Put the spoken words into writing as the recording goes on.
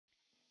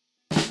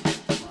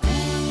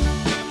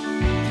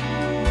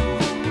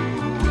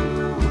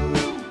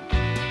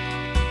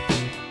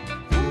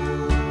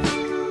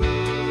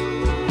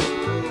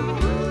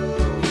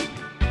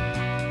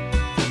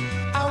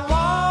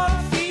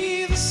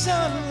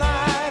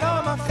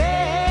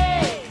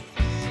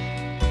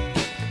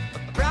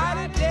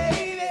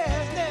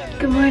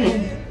Good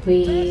morning.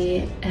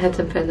 We had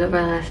some friends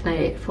over last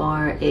night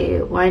for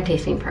a wine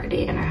tasting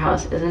party and our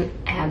house is an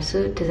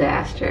absolute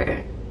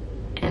disaster.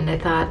 And I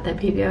thought that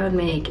maybe I would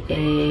make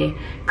a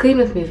clean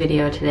with me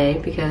video today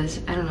because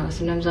I don't know,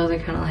 sometimes those are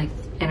kind of like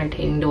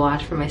entertaining to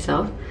watch for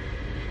myself.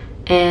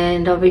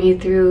 And I'll bring you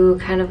through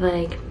kind of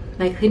like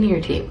my cleaning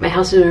routine. My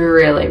house is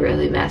really,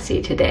 really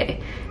messy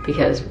today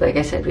because like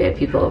I said, we had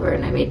people over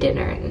and I made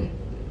dinner and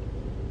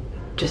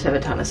just have a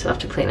ton of stuff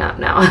to clean up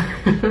now.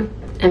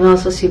 I'm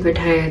also super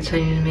tired, so I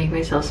need to make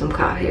myself some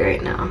coffee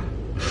right now.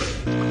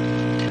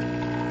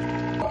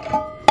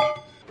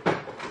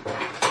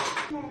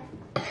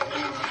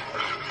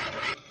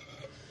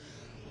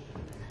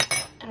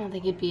 I don't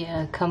think it'd be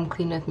a come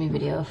clean with me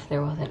video if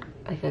there wasn't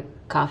like a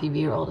coffee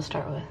b-roll to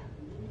start with.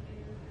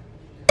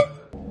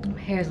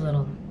 My hair's a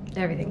little,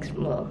 everything's a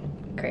little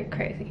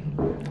crazy.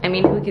 I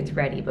mean, who gets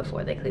ready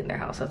before they clean their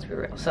house? Let's be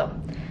real. So,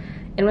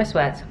 in my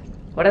sweats,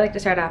 what I like to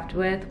start off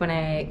with when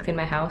I clean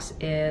my house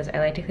is I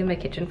like to clean my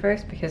kitchen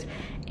first because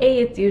A,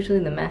 it's usually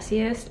the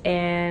messiest,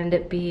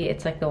 and B,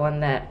 it's like the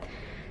one that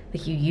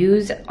like you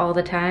use all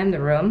the time, the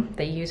room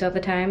that you use all the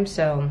time.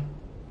 So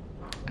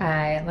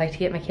I like to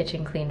get my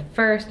kitchen cleaned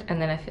first and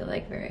then I feel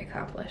like very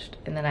accomplished.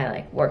 And then I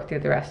like work through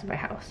the rest of my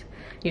house.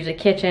 Usually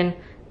kitchen,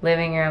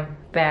 living room,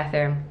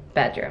 bathroom,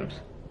 bedrooms.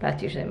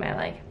 That's usually my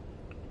like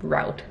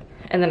route.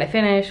 And then I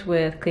finish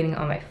with cleaning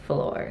all my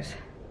floors.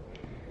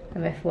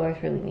 And my floors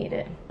really need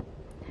it.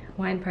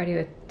 Wine party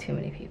with too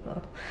many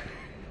people.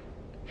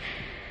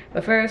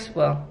 But first,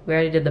 well, we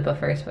already did the but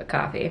first but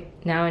coffee.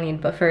 Now I need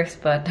but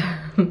first but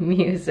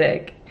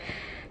music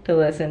to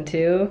listen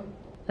to.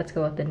 Let's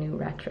go with the new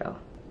retro.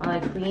 While I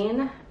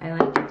clean, I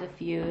like to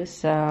diffuse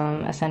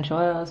some essential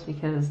oils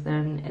because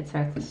then it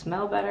starts to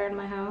smell better in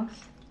my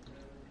house.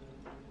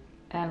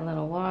 Add a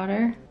little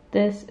water.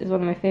 This is one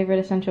of my favorite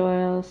essential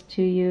oils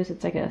to use.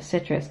 It's like a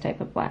citrus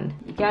type of blend.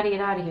 You gotta get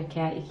out of here,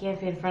 cat. You can't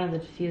be in front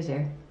of the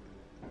diffuser.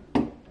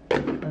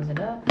 Close it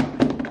up.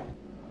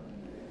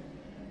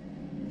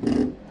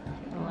 And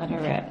let her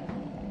rip.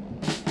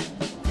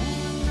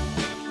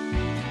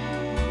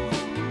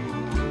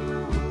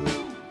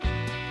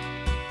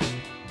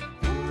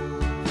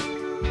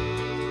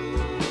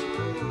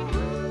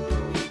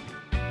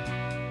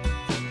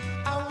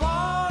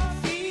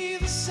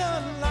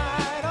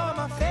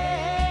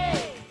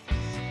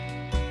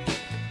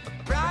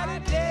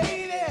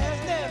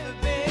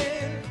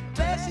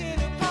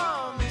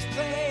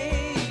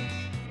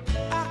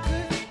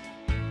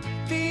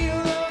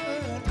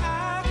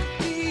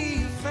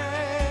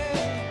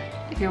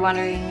 If you're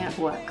wondering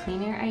what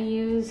cleaner I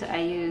use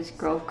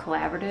Grove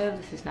Collaborative.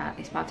 This is not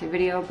a sponsored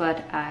video, but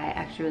I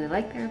actually really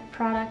like their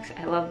products.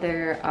 I love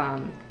their,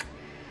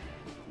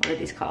 what are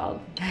these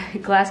called?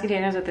 Glass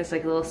containers with this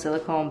like little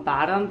silicone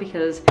bottom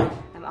because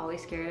I'm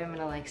always scared I'm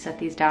gonna like set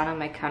these down on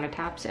my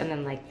countertops and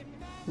then like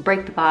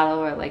break the bottle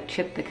or like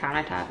chip the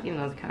countertop, even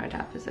though the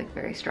countertop is like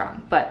very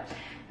strong. But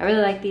I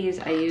really like these.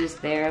 I use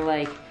their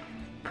like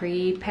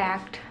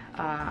pre-packed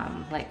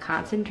like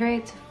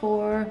concentrates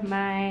for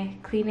my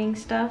cleaning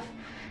stuff.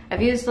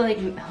 I've used like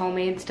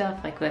homemade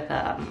stuff like with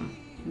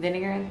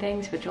vinegar and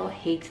things, but Joel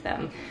hates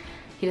them.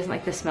 He doesn't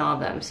like the smell of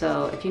them.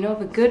 So if you know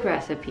of a good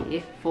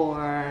recipe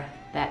for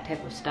that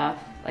type of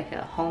stuff, like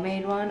a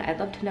homemade one, I'd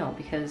love to know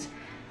because,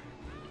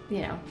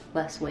 you know,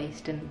 less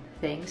waste and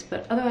things.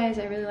 But otherwise,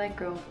 I really like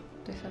Grove.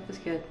 Their stuff is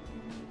good.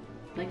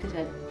 Like I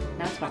said,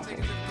 not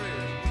sponsored.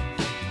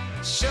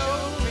 Show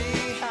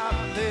me how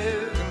to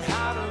live and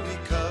how to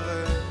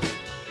recover.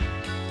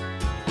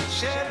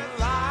 Shed a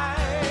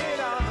light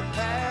on the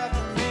path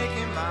of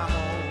making my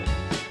home.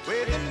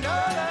 With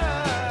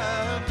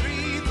another,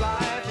 breathe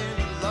life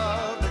into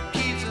love that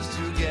keeps us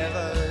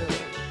together.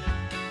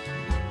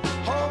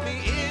 Hold me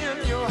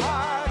in your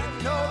heart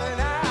and know that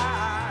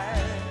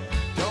I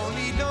don't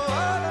need no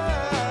other.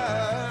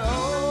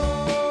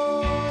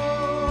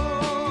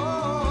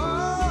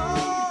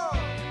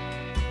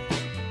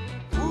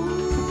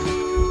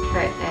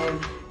 Alright,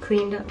 I've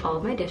cleaned all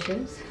of my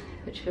dishes,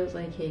 which feels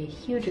like a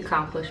huge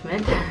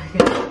accomplishment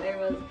because there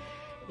was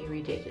a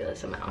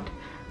ridiculous amount.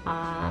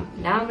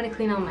 Now I'm gonna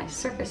clean all my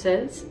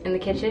surfaces in the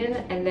kitchen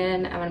and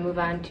then I'm gonna move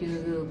on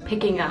to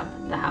picking up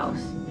the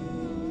house.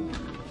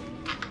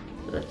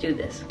 So let's do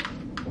this.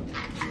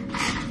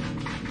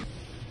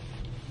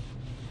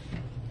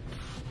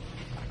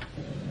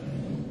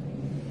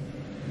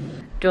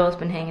 Joel's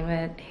been hanging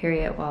with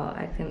Harriet while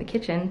I clean the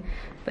kitchen,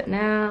 but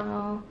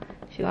now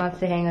she wants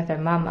to hang with her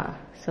mama.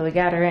 So we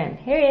got her in.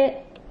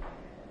 Harriet!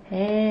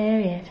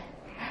 Harriet.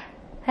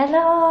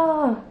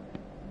 Hello!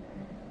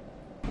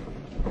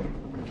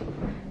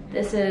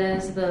 This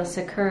is the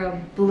Sakura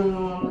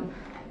Bloom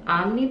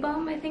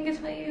Omnibum, I think is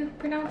how you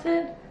pronounce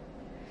it.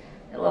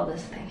 I love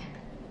this thing.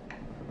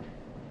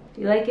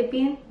 Do you like it,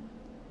 Bean?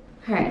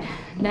 Alright,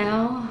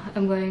 now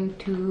I'm going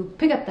to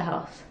pick up the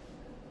house.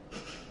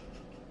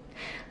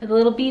 With a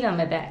little bead on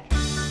my back.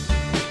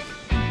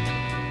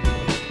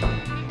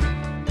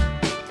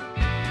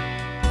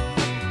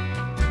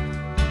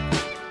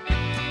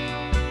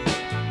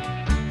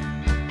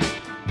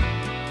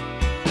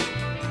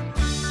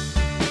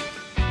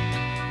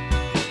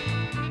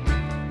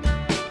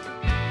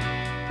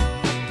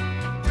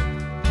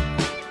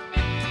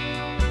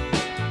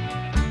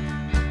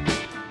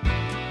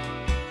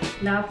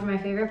 Now for my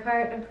favorite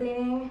part of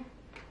cleaning,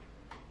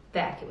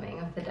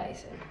 vacuuming with the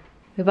Dyson.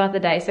 We bought the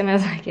Dyson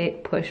as like a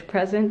push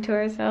present to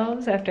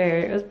ourselves after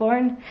Harriet was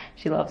born.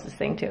 She loves this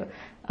thing too.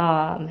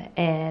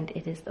 And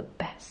it is the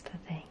best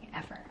thing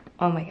ever.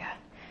 Oh my God,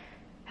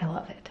 I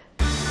love it.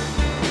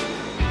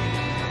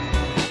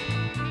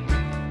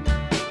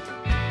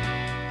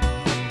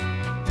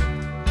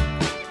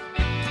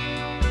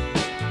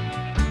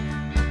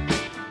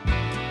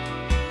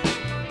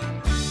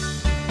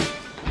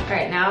 All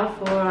right, now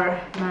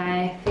for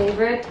my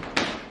favorite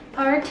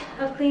part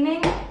of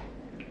cleaning,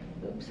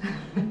 oops,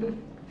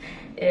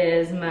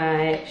 is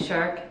my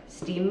Shark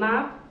steam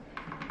mop.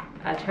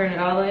 I turn it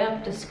all the way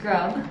up to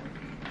scrub,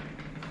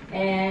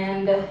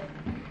 and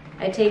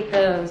I take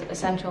those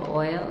essential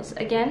oils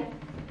again,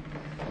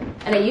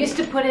 and I used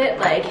to put it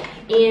like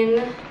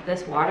in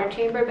this water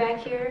chamber back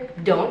here.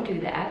 Don't do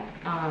that.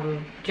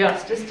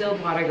 Just distilled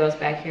water goes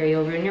back here.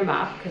 You'll ruin your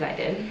mop, because I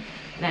did,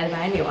 and I had to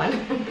buy a new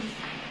one.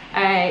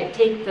 I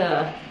take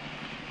the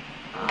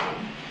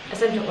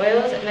essential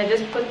oils and I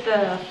just put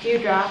the few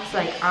drops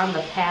like on the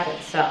pad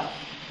itself,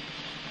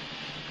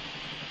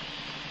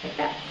 like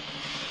that.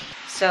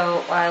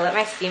 So while I let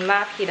my steam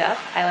mop heat up,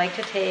 I like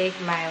to take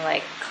my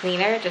like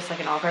cleaner, just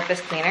like an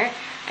all-purpose cleaner,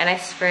 and I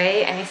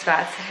spray any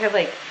spots that are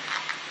like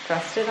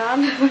crusted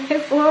on my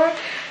floor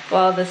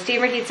while the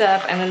steamer heats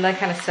up, and then they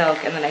kind of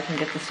soak, and then I can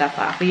get the stuff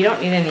off. But you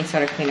don't need any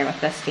sort of cleaner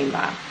with this steam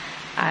mop.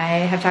 I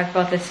have talked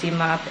about this steam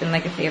mop in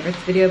like a favorites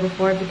video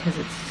before because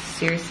it's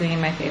seriously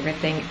my favorite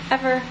thing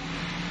ever.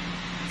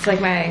 It's like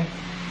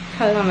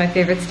probably one of my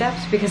favorite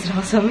steps because it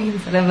also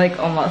means that I'm like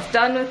almost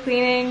done with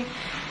cleaning.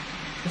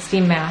 The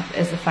steam mop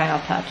is the final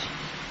touch.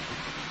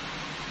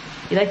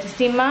 You like the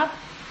steam mop?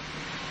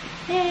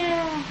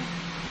 Yeah.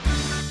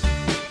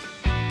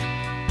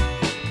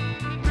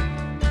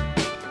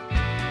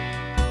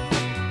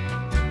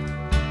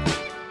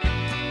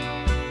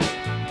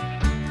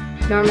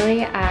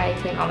 Normally I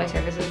clean all my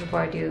surfaces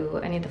before I do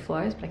any of the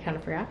floors, but I kind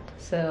of forgot.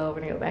 So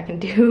we're gonna go back and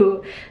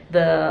do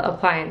the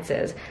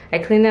appliances. I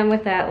clean them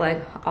with that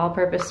like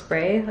all-purpose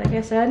spray, like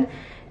I said.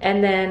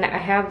 And then I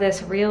have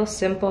this real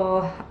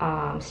simple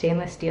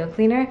stainless steel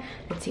cleaner.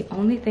 It's the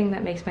only thing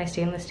that makes my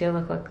stainless steel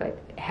look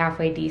like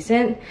halfway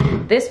decent.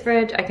 This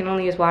fridge I can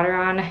only use water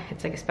on.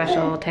 It's like a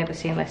special type of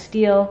stainless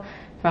steel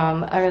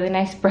from a really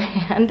nice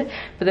brand.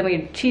 But then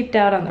we cheaped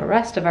out on the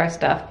rest of our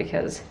stuff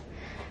because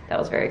that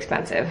was very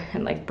expensive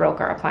and like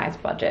broke our appliance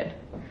budget.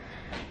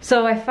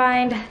 So I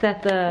find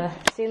that the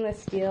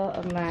stainless steel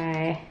of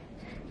my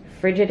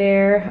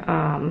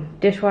Frigidaire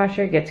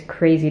dishwasher gets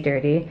crazy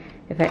dirty.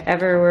 If I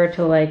ever were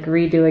to like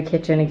redo a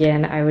kitchen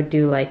again, I would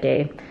do like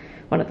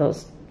one of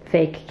those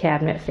fake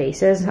cabinet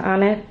faces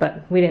on it,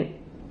 but we didn't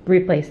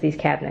replace these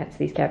cabinets.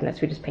 These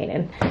cabinets we just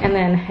painted. And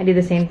then I do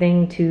the same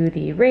thing to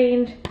the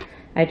range.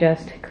 I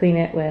just clean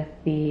it with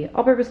the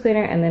all-purpose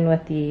cleaner and then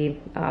with the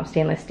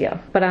stainless steel.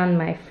 But on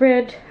my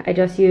fridge, I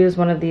just use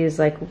one of these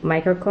like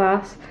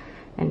microcloths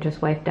and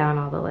just wipe down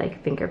all the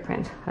like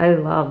fingerprints. I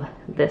love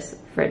this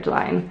fridge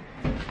line.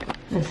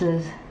 This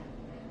is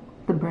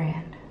the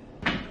brand.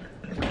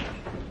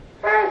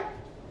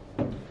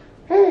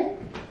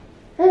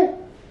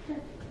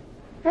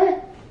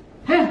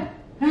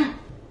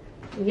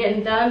 You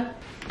getting done?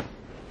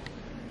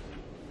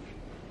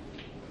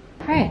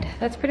 Alright,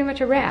 that's pretty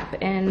much a wrap.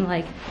 And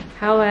like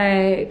how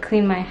I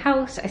clean my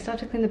house, I still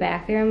have to clean the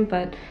bathroom,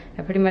 but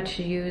I pretty much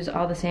use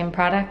all the same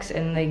products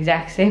in the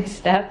exact same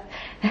step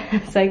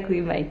as I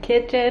clean my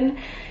kitchen.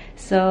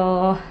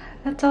 So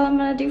that's all I'm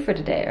gonna do for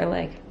today, or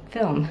like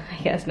film,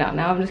 I guess. Now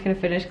I'm just gonna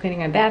finish cleaning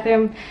my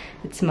bathroom.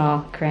 It's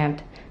small,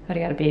 cramped. I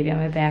got a baby on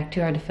my back,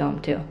 too hard to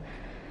film too.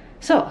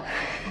 So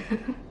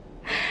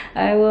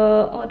I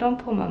will, oh,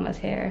 don't pull mama's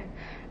hair.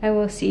 I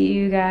will see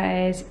you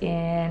guys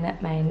in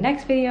my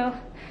next video.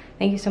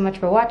 Thank you so much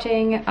for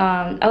watching.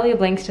 I'll leave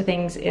links to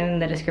things in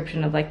the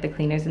description of like the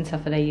cleaners and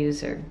stuff that I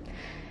use, or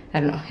I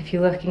don't know, if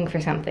you're looking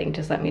for something,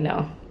 just let me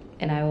know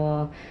and I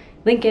will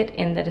link it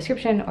in the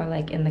description or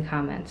like in the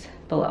comments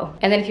below.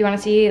 And then if you want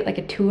to see like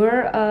a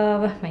tour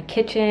of my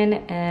kitchen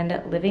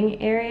and living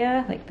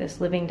area, like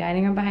this living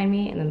dining room behind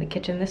me and then the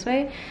kitchen this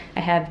way, I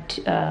have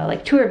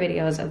like tour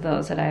videos of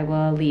those that I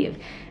will leave.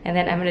 And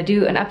then I'm gonna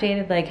do an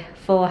updated like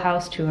full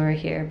house tour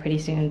here pretty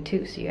soon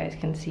too, so you guys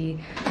can see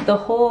the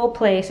whole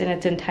place in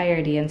its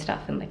entirety and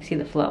stuff, and like see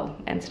the flow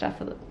and stuff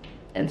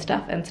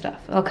and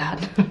stuff. Oh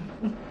God.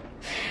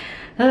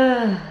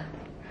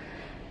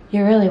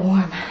 You're really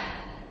warm.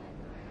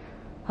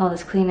 All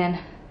this cleaning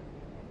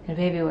and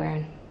baby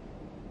wearing.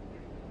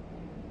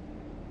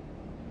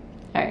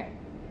 All right,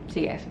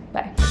 see you guys,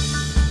 bye.